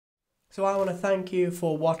So I want to thank you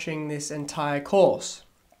for watching this entire course.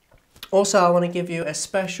 Also, I want to give you a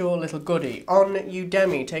special little goodie. On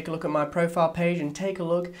Udemy, take a look at my profile page and take a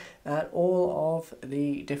look at all of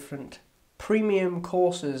the different premium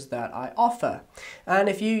courses that I offer. And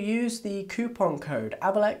if you use the coupon code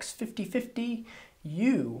AVALEX5050,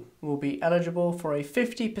 you will be eligible for a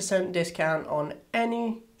 50% discount on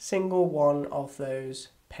any single one of those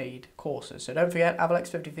paid courses. So don't forget,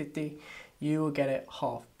 AVALEX5050, you will get it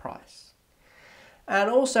half price. And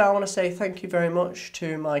also I want to say thank you very much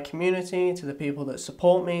to my community, to the people that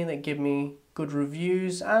support me, that give me good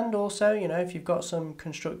reviews, and also, you know, if you've got some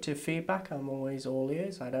constructive feedback, I'm always all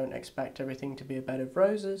ears. I don't expect everything to be a bed of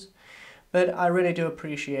roses, but I really do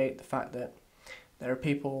appreciate the fact that there are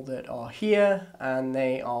people that are here and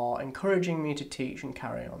they are encouraging me to teach and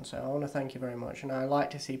carry on. So I want to thank you very much, and I like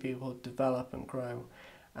to see people develop and grow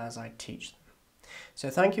as I teach them. So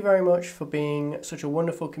thank you very much for being such a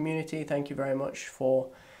wonderful community. Thank you very much for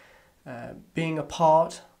being a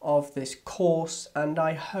part of this course, and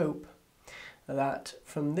I hope that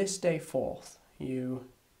from this day forth you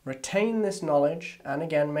retain this knowledge, and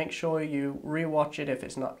again, make sure you rewatch it if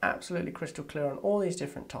it's not absolutely crystal clear on all these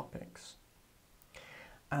different topics.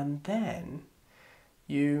 And then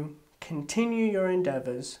you continue your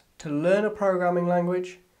endeavors to learn a programming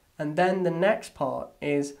language, and then the next part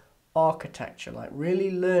is architecture, like really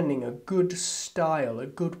learning a good style, a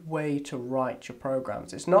good way to write your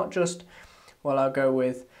programs. It's not just, well, I'll go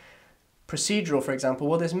with procedural, for example.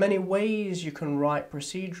 Well, there's many ways you can write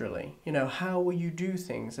procedurally. You know, how will you do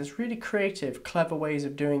things? There's really creative, clever ways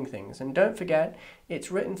of doing things. And don't forget, it's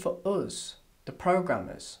written for us, the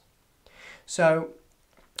programmers. So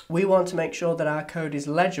we want to make sure that our code is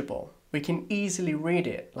legible. We can easily read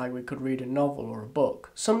it like we could read a novel or a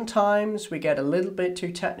book. Sometimes we get a little bit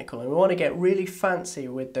too technical and we want to get really fancy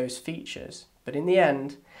with those features. But in the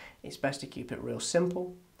end, it's best to keep it real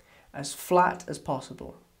simple, as flat as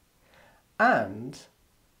possible, and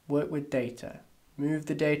work with data. Move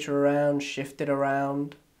the data around, shift it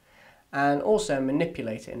around, and also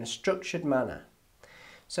manipulate it in a structured manner.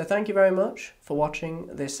 So thank you very much for watching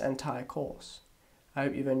this entire course. I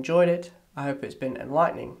hope you've enjoyed it. I hope it's been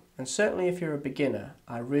enlightening, and certainly if you're a beginner,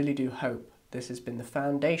 I really do hope this has been the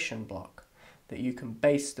foundation block that you can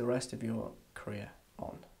base the rest of your career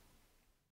on.